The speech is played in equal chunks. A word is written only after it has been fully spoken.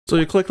So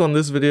you clicked on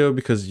this video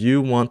because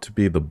you want to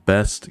be the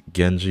best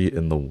Genji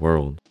in the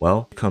world.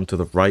 Well, you come to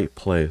the right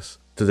place.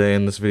 Today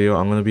in this video,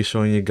 I'm going to be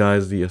showing you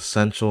guys the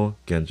essential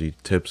Genji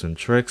tips and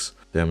tricks,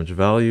 damage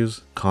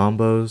values,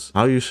 combos,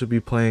 how you should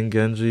be playing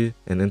Genji,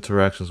 and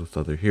interactions with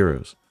other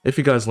heroes. If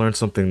you guys learned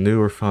something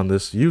new or found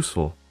this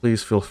useful,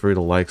 please feel free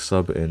to like,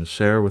 sub, and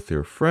share with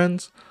your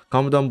friends.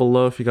 Comment down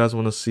below if you guys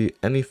want to see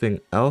anything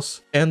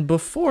else. And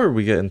before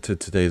we get into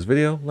today's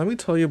video, let me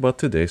tell you about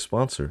today's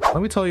sponsor.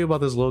 Let me tell you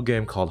about this little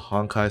game called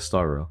Honkai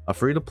Star Rail, a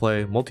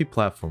free-to-play,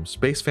 multi-platform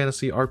space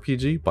fantasy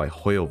RPG by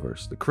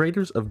Hoyoverse, the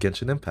creators of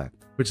Genshin Impact,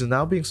 which is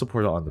now being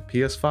supported on the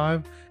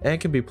PS5 and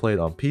can be played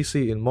on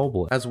PC and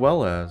mobile, as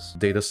well as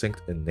data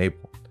synced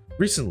enabled.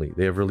 Recently,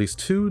 they have released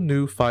 2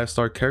 new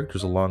 5-star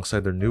characters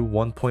alongside their new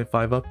 1.5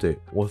 update,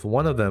 with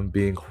one of them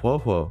being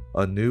Huohuo,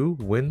 a new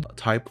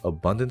wind-type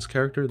abundance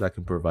character that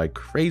can provide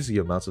crazy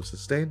amounts of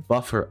sustain,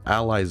 buff her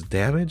allies'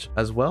 damage,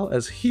 as well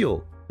as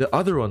heal. The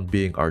other one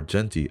being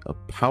Argenti, a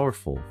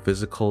powerful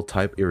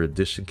physical-type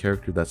erudition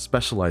character that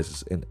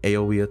specializes in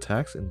AoE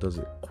attacks and does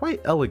it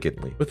quite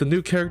elegantly. With the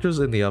new characters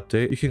in the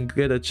update, you can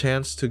get a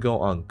chance to go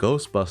on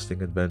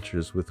ghost-busting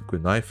adventures with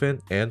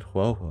Gunaifin and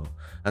Huohuo,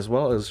 as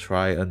well as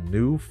try a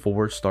new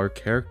 4-star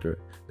character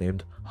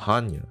named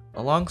Hanya.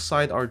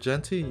 Alongside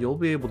Argenti, you'll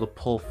be able to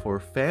pull for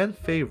fan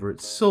favorite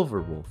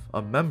Silverwolf,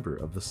 a member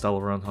of the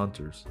Stellaron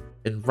Hunters.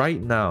 And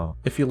right now,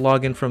 if you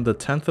log in from the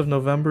 10th of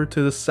November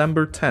to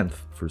December 10th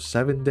for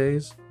 7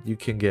 days, you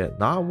can get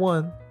not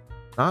 1,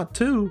 not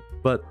 2,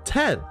 but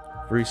 10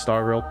 free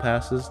Star Rail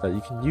passes that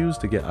you can use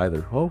to get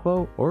either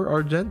Huohuo or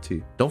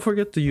Argenti. Don't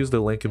forget to use the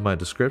link in my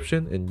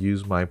description and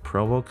use my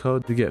promo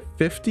code to get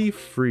 50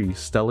 free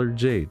Stellar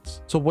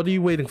Jades. So what are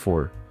you waiting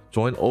for?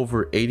 Join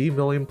over 80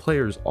 million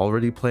players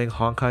already playing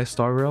Honkai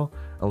Star Rail,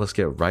 and let's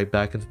get right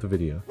back into the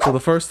video. So the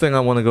first thing I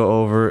want to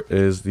go over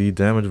is the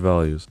damage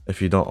values.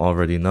 If you don't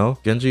already know,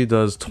 Genji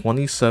does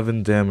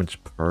 27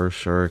 damage per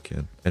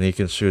shuriken, and he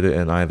can shoot it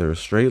in either a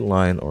straight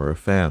line or a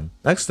fan.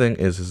 Next thing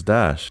is his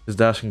dash. His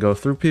dash can go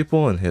through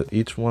people and hit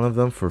each one of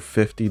them for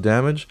 50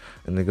 damage,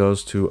 and it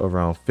goes to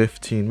around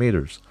 15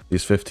 meters.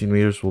 These 15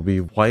 meters will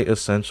be quite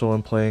essential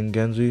in playing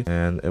Genji,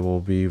 and it will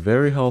be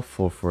very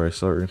helpful for a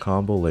certain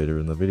combo later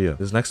in the video.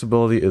 His next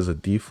ability is a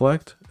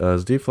deflect.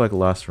 His deflect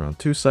lasts around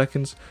 2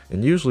 seconds,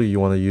 and usually you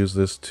want to use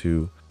this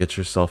to get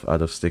yourself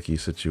out of sticky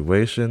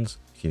situations.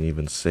 You can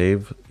even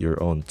save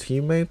your own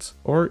teammates,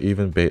 or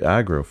even bait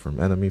aggro from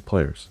enemy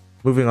players.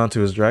 Moving on to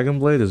his Dragon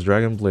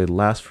Blade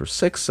lasts for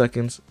 6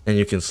 seconds, and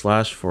you can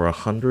slash for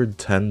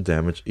 110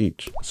 damage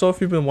each. So if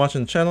you've been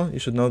watching the channel, you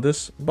should know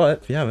this,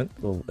 but if you haven't,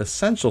 the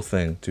essential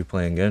thing to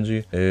playing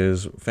Genji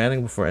is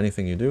fanning before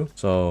anything you do.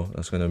 So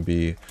that's going to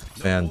be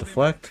fan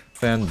deflect,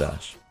 fan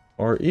dash,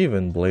 or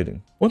even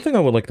blading. One thing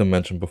I would like to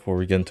mention before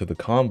we get into the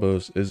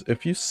combos is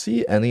if you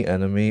see any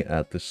enemy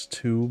at this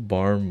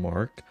 2-bar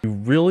mark, you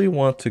really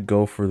want to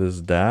go for this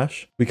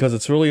dash, because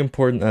it's really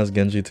important as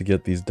Genji to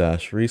get these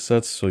dash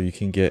resets so you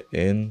can get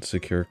in,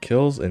 secure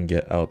kills, and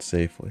get out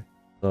safely.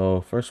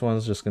 So first one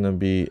is just going to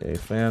be a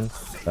fan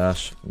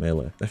dash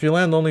melee. If you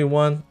land only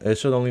one, it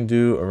should only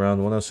do around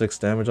 106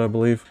 damage, I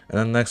believe. And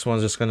then the next one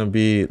is just going to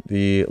be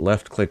the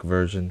left click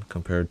version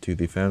compared to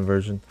the fan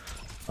version.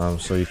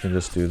 So you can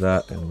just do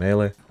that in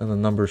melee, and the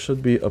number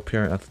should be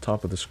appearing at the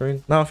top of the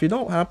screen. Now, if you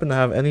don't happen to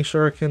have any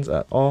shurikens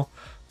at all,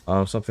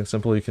 something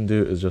simple you can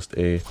do is just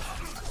a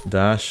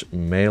dash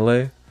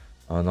melee,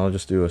 and I'll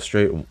just do a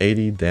straight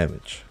 80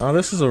 damage. Now,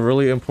 this is a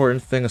really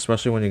important thing,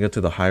 especially when you get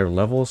to the higher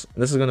levels.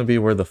 This is going to be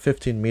where the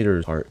 15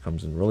 meters part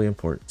comes in really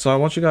important. So I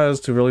want you guys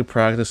to really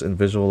practice and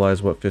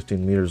visualize what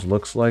 15 meters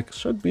looks like. It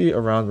should be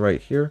around right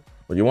here.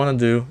 What you want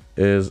to do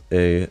is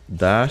a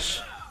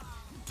dash,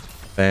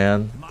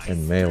 fan,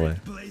 and melee.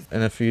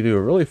 And if you do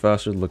it really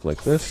fast, it would look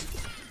like this.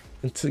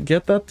 And to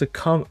get that to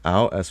come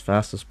out as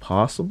fast as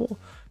possible,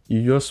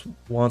 you just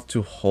want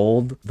to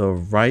hold the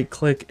right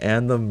click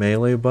and the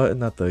melee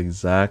button at the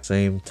exact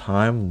same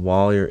time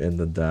while you're in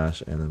the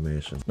dash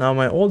animation. Now, in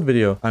my old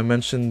video, I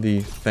mentioned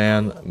the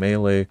fan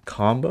melee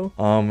combo,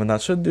 and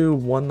that should do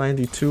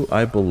 192,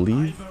 I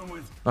believe.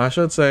 I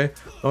should say,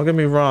 don't get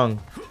me wrong,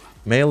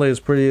 melee is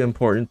pretty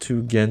important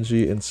to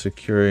Genji in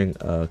securing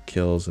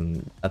kills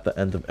and at the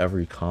end of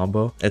every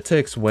combo. It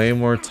takes way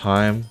more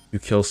time to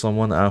kill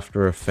someone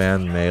after a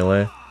fan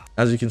melee.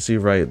 As you can see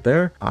right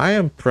there, I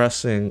am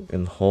pressing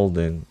and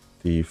holding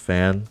the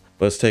fan,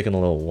 but it's taking a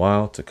little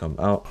while to come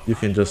out. You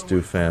can just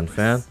do fan.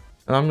 And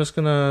I'm just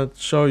gonna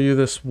show you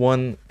this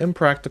one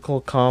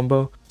impractical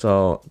combo.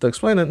 So to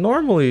explain it,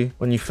 normally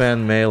when you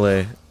fan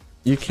melee,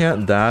 you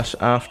can't dash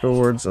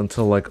afterwards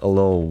until like a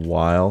little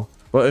while.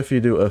 But if you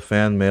do a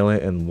fan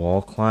melee and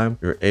wall climb,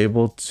 you're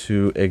able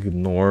to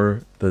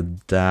ignore the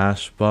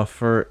dash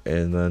buffer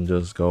and then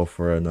just go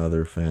for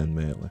another fan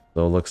melee. So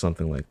it'll look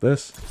something like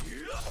this.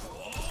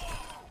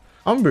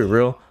 I'm gonna be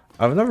real,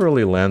 I've never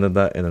really landed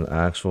that in an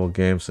actual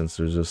game since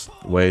there's just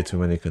way too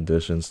many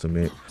conditions to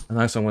meet. And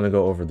next I'm gonna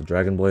go over the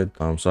Dragon Blade.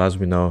 So as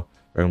we know,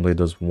 Dragon Blade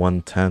does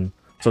 110.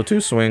 So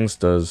 2 swings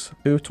does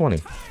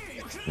 220.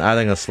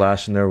 Adding a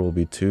slash in there will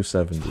be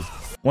 270.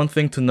 One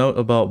thing to note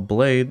about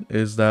Blade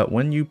is that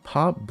when you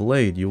pop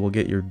Blade, you will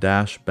get your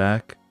dash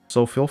back.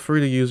 So feel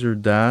free to use your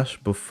dash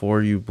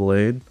before you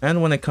blade.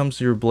 And when it comes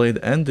to your blade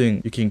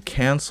ending, you can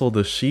cancel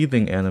the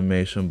sheathing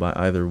animation by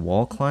either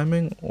wall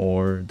climbing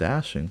or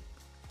dashing.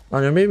 Now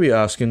you may be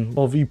asking,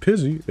 well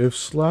vpizz, if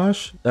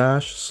slash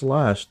dash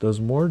slash does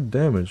more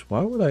damage,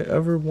 why would I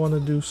ever want to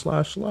do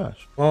slash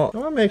slash? Well, I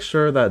want to make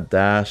sure that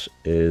dash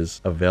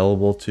is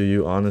available to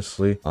you,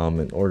 honestly,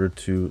 in order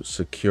to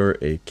secure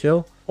a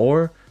kill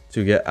or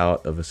to get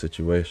out of a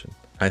situation.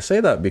 I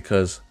say that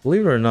because,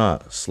 believe it or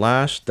not,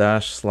 slash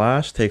dash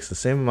slash takes the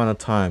same amount of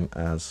time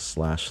as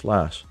slash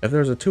slash. If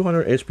there's a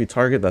 200 HP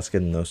target that's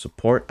getting no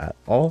support at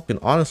all, you can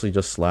honestly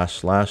just slash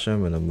slash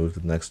him and then move to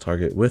the next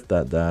target with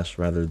that dash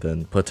rather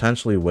than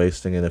potentially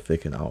wasting it if they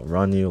can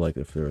outrun you, like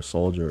if they're a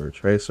soldier or a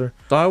tracer.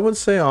 So I would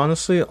say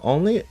honestly,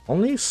 only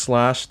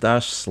slash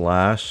dash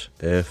slash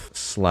if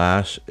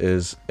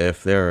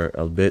they're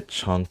a bit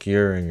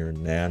chunkier and you're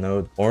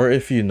nanoed, or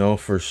if you know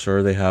for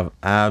sure they have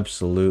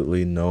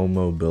absolutely no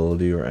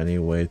mobility or any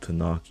way to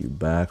knock you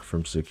back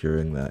from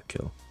securing that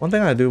kill. One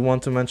thing I do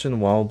want to mention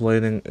while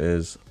blading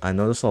is I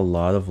notice a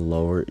lot of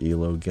lower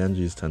elo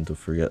Genjis tend to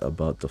forget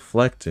about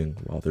deflecting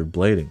while they're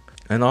blading.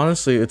 And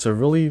honestly, it's a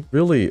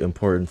really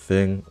important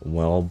thing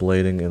while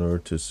blading in order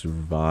to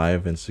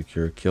survive and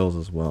secure kills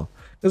as well.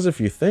 Because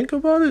if you think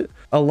about it,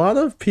 a lot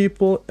of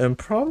people, and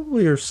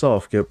probably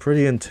yourself, get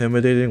pretty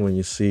intimidating when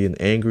you see an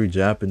angry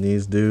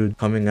Japanese dude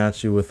coming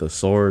at you with a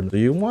sword. So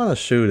you want to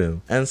shoot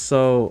him. And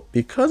so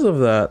because of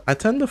that, I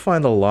tend to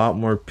find a lot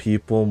more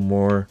people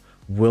more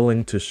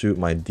willing to shoot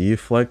my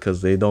deflect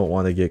because they don't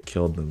want to get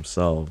killed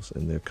themselves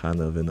and they're kind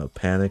of in a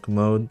panic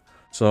mode.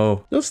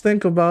 So just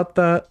think about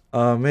that.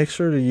 Make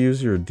sure to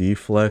use your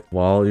deflect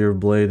while you're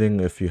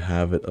blading if you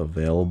have it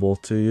available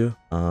to you.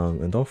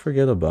 And don't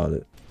forget about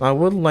it. I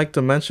would like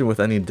to mention with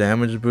any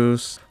damage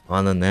boost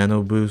on a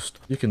nano boost,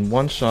 you can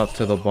one-shot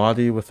to the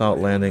body without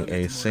landing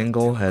a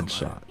single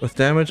headshot. With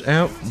damage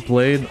amp,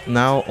 Blade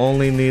now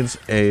only needs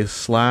a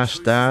slash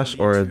dash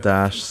or a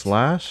dash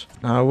slash.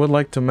 Now I would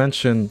like to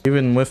mention,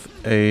 even with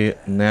a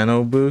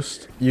nano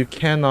boost, you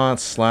cannot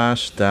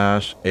slash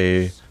dash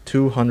a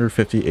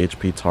 250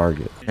 HP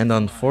target. And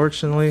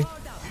unfortunately,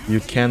 you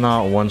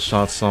cannot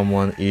one-shot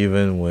someone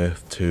even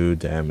with 2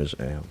 damage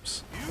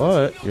amps.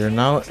 But you're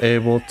now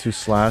able to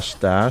slash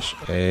dash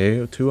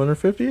a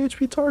 250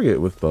 HP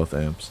target with both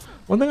amps.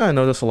 One thing I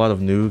notice a lot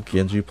of new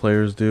Genji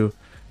players do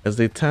is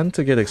they tend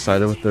to get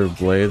excited with their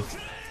blade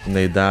and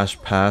they dash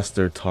past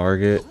their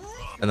target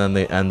and then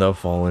they end up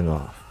falling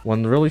off.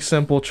 One really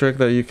simple trick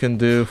that you can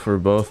do for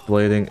both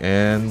blading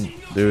and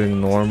doing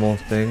normal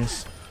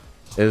things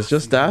is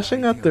just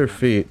dashing at their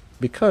feet,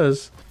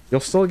 because you'll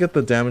still get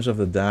the damage of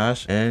the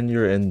dash and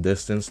you're in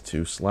distance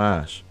to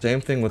slash. Same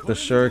thing with the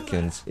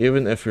shurikens.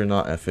 Even if you're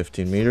not at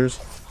 15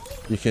 meters,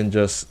 you can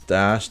just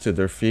dash to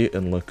their feet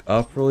and look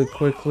up really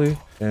quickly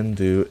and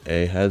do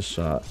a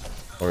headshot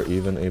or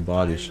even a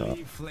body shot.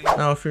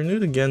 Now, if you're new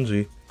to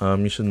Genji,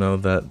 you should know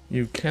that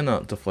you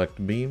cannot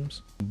deflect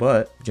beams,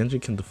 but Genji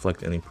can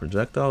deflect any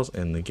projectiles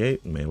and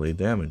negate melee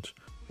damage,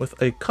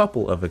 with a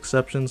couple of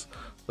exceptions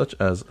such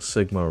as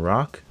Sigma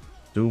Rock,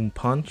 Doom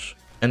Punch,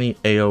 any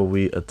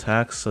AoE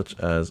attacks such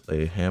as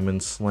a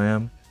Hammond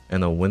Slam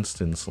and a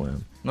Winston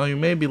Slam. Now you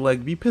may be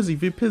like,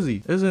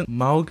 vpizz, isn't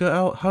Mauga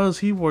out? How does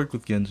he work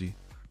with Genji?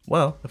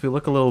 Well, if you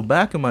look a little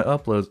back in my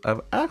uploads,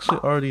 I've actually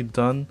already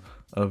done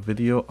a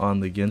video on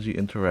the Genji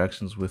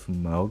interactions with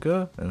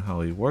Mauga and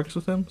how he works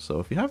with him, so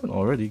if you haven't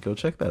already, go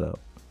check that out.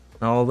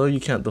 Now although you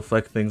can't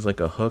deflect things like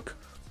a hook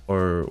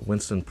or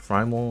Winston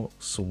Primal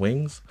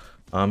swings,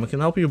 it can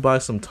help you buy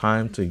some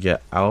time to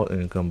get out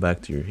and come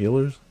back to your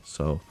healers,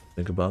 so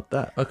think about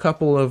that. A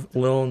couple of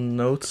little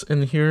notes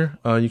in here.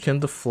 You can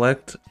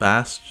deflect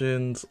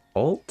Bastion's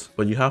ult,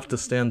 but you have to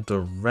stand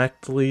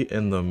directly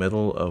in the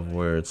middle of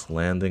where it's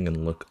landing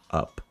and look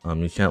up.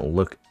 You can't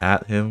look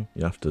at him,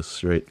 you have to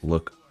straight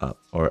look up,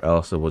 or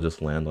else it will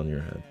just land on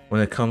your head.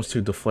 When it comes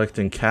to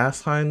deflecting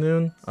Cast High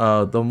Noon,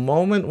 the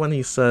moment when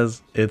he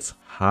says it's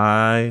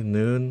high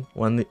noon,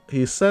 when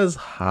he says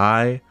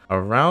high,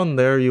 around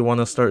there you want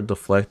to start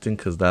deflecting,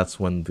 because that's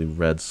when the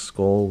red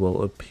skull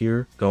will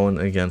appear. Going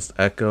against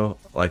Echo,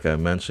 like I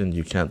mentioned,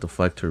 you can't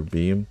deflect her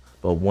beam.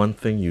 But one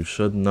thing you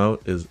should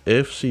note is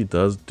if she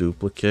does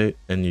duplicate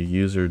and you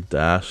use your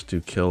dash to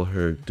kill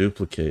her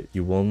duplicate,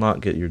 you will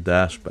not get your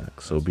dash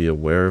back, so be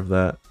aware of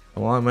that.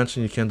 And while I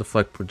mentioned you can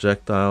deflect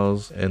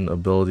projectiles and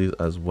abilities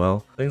as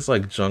well, things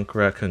like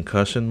Junkrat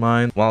Concussion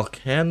Mine, while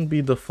can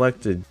be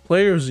deflected,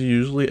 players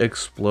usually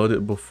explode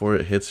it before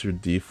it hits your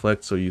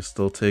deflect, so you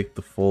still take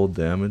the full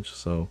damage,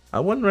 so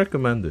I wouldn't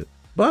recommend it.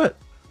 But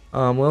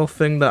little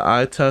thing that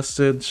I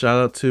tested,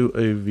 shout out to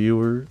a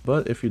viewer,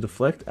 but if you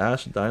deflect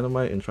Ash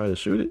Dynamite and try to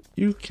shoot it,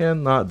 you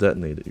cannot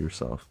detonate it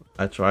yourself.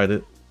 I tried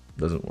it,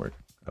 doesn't work.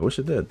 I wish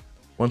it did.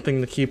 One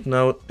thing to keep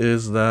note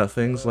is that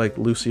things like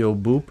Lucio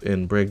Boop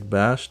and Brig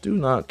Bash do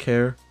not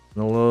care.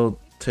 And a little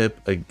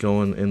tip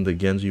going in the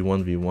Genji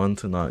 1v1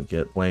 to not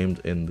get flamed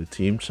in the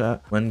team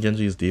chat. When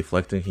Genji is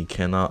deflecting, he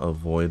cannot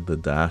avoid the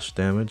dash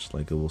damage,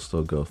 like it will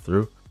still go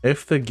through.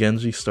 If the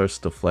Genji starts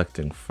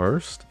deflecting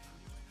first,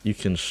 you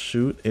can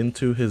shoot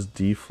into his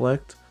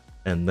deflect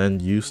and then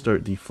you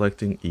start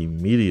deflecting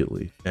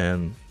immediately.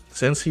 And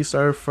since he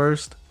started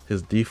first,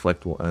 his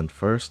deflect will end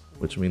first,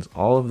 which means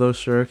all of those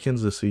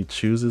shurikens, if he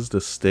chooses to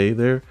stay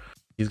there,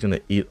 he's gonna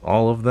eat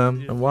all of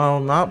them. And while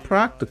not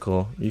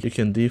practical, you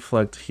can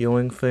deflect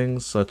healing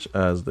things such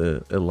as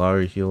the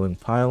Illari healing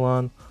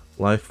pylon,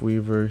 Life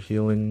Weaver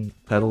healing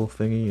pedal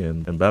thingy,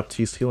 and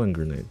Baptiste healing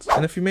grenades.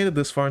 And if you made it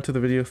this far into the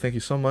video, thank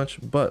you so much.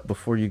 But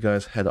before you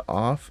guys head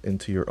off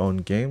into your own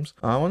games,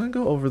 I want to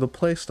go over the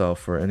playstyle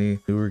for any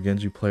newer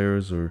Genji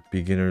players or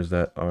beginners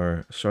that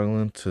are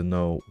struggling to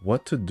know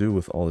what to do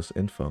with all this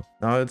info.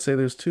 Now, I'd say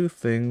there's two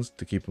things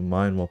to keep in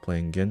mind while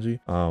playing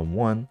Genji.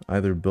 One,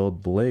 either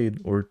build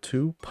Blade, or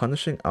two,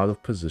 punishing out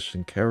of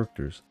position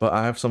characters. But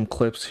I have some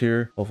clips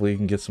here. Hopefully you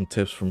can get some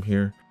tips from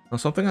here. Now,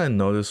 something I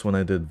noticed when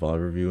I did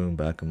VOD reviewing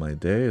back in my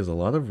day is a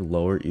lot of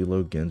lower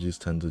elo Genjis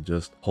tend to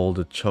just hold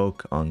a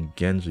choke on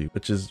Genji,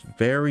 which is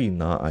very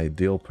not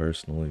ideal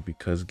personally,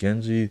 because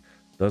Genji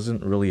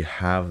doesn't really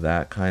have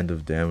that kind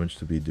of damage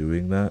to be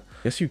doing that.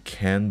 Yes, you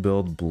can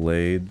build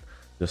Blade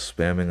just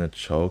spamming a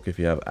choke if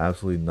you have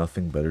absolutely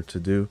nothing better to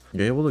do.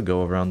 You're able to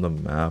go around the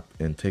map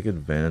and take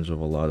advantage of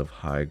a lot of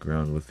high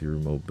ground with your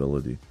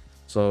mobility.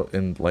 So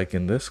in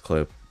this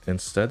clip,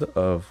 instead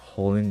of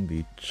holding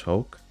the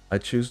choke, I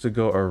choose to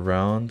go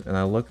around and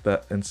I look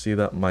and see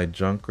that my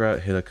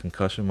Junkrat hit a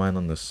concussion mine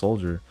on this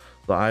soldier.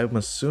 So I'm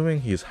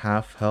assuming he's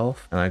half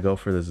health and I go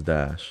for this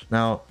dash.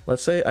 Now,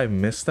 let's say I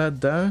miss that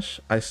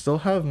dash. I still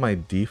have my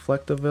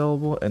deflect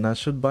available and that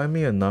should buy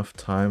me enough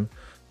time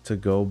to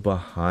go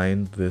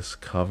behind this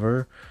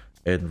cover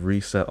and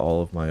reset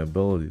all of my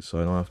abilities, so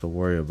I don't have to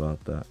worry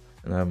about that.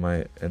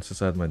 And since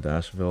I had my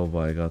dash available,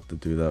 I got to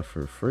do that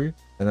for free.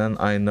 And then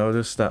I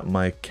noticed that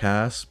my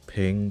cast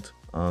pinged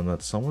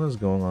that someone is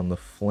going on the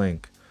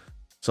flank.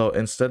 So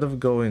instead of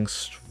going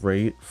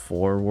straight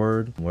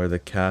forward where the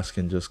cast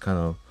can just kind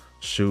of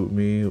shoot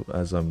me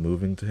as I'm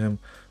moving to him,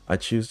 I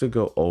choose to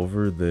go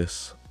over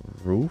this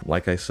roof.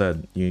 Like I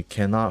said, you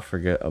cannot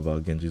forget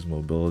about Genji's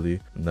mobility,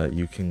 and that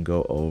you can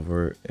go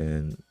over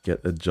and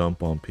get a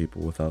jump on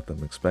people without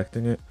them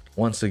expecting it.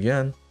 Once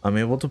again, I'm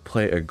able to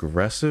play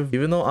aggressive.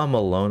 Even though I'm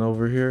alone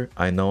over here,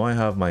 I know I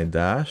have my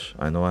dash,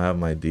 I know I have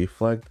my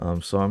deflect,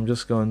 so I'm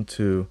just going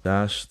to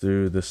dash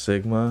through the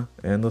Sigma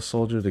and the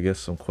soldier to get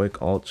some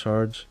quick alt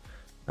charge.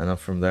 And then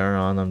from there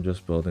on, I'm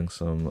just building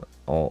some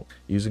alt.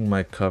 Using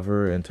my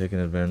cover and taking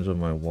advantage of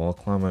my wall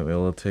climb, I'm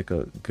able to take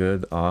a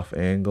good off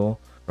angle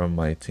from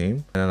my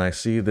team. And I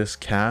see this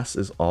cast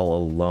is all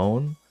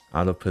alone,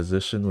 out of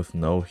position with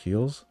no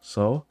heals.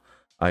 So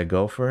I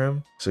go for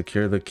him,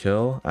 secure the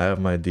kill. I have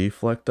my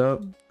deflect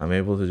up. I'm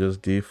able to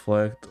just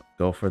deflect,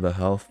 go for the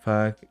health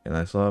pack, and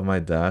I still have my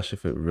dash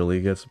if it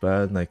really gets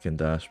bad, and I can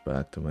dash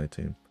back to my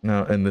team.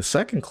 Now, in the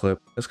second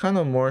clip, it's kind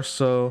of more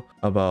so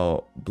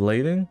about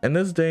blading. In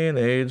this day and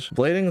age,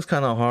 blading is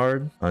kind of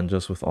hard,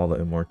 just with all the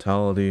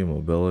immortality,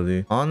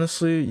 mobility.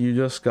 Honestly, you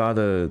just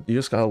gotta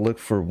look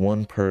for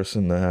one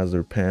person that has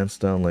their pants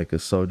down, like a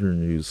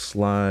Sojourner used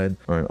slide,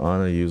 or an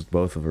Ana used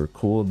both of her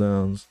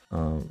cooldowns,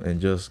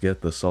 and just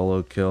get the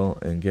solo kill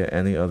and get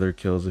any other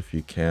kills if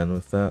you can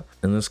with that.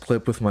 In this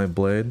clip with my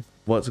blade,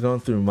 what's going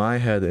through my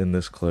head in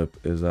this clip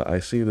is that I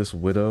see this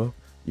Widow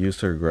use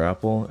her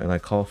grapple and I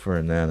call for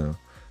a nano.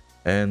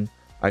 And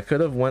I could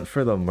have went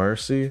for the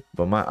Mercy,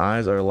 but my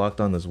eyes are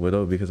locked on this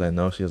Widow because I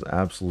know she has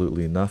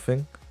absolutely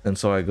nothing. And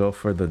so I go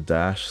for the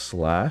dash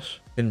slash.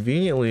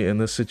 Conveniently in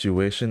this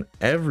situation,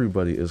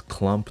 everybody is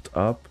clumped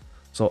up.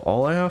 So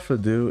all I have to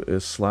do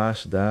is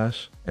slash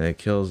dash and it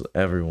kills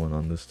everyone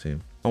on this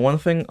team. And one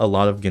thing a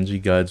lot of Genji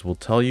guides will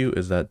tell you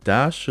is that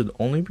dash should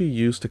only be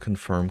used to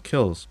confirm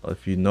kills.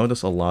 If you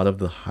notice, a lot of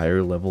the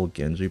higher level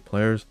Genji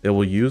players, they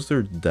will use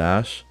their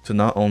dash to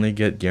not only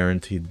get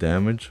guaranteed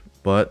damage,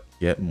 but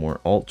get more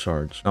alt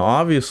charge. Now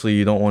obviously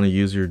you don't want to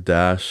use your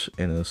dash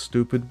in a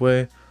stupid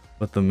way,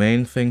 but the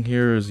main thing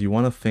here is you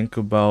want to think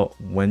about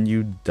when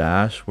you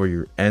dash where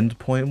your end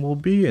point will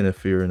be, and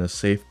if you're in a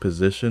safe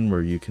position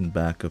where you can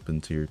back up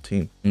into your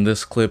team. In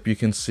this clip you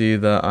can see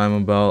that I'm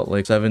about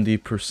like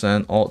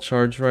 70% alt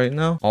charge right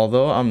now.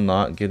 Although I'm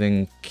not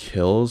getting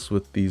kills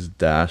with these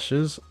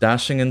dashes,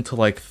 dashing into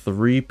like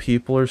 3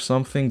 people or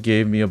something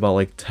gave me about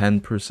like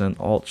 10%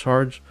 alt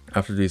charge.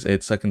 After these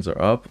 8 seconds are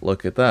up,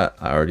 look at that.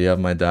 I already have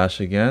my dash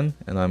again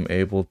and I'm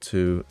able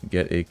to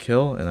get a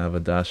kill, and I have a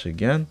dash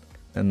again.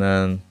 And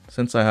then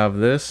since I have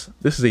this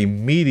is a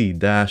meaty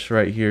dash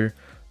right here.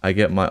 I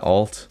get my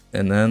alt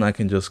and then I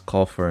can just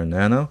call for a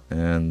nano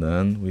and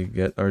then we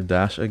get our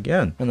dash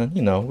again. And then,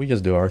 you know, we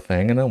just do our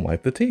thing and then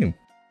wipe the team.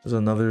 There's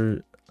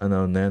another, I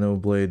know, nano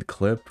blade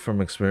clip from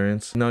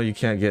experience. No, you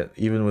can't get,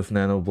 even with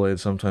nano blade,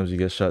 sometimes you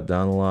get shut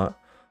down a lot.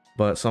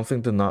 But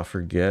something to not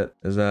forget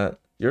is that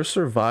Your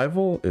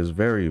survival is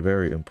very,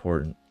 very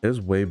important. It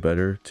is way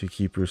better to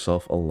keep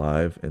yourself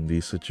alive in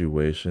these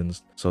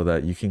situations so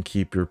that you can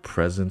keep your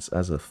presence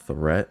as a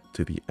threat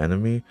to the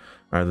enemy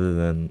rather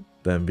than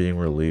them being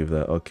relieved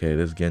that, okay,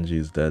 this Genji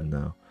is dead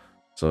now.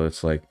 So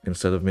it's like,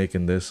 instead of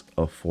making this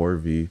a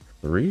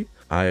 4v3,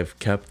 I have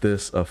kept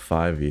this a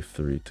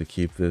 5v3 to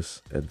keep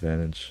this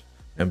advantage.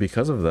 And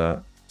because of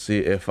that, see,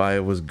 if I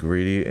was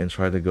greedy and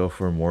tried to go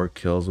for more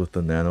kills with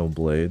the nano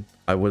blade,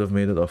 I would have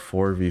made it a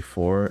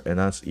 4v4, and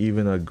that's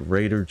even a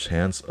greater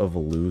chance of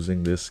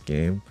losing this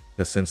game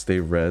since they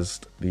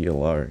rezzed the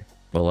Illari.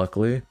 But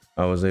luckily,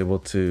 I was able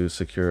to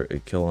secure a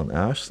kill on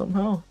Ashe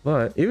somehow.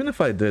 But even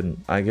if I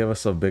didn't, I give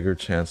us a bigger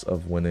chance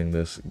of winning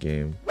this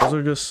game. Those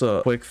are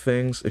just quick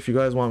things. If you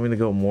guys want me to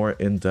go more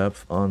in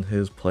depth on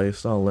his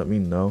playstyle, let me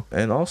know.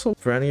 And also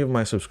for any of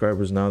my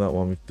subscribers now that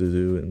want me to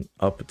do an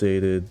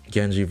updated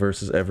Genji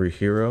versus every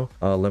hero,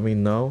 let me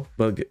know.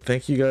 But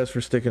thank you guys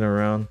for sticking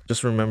around.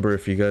 Just remember,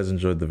 if you guys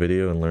enjoyed the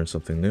video and learned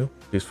something new,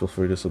 please feel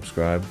free to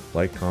subscribe,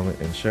 like, comment,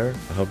 and share.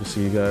 I hope to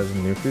see you guys in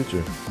the near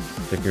future.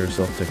 Take care of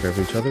yourself, take care of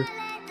each other.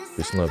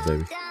 Peace and love,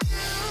 baby.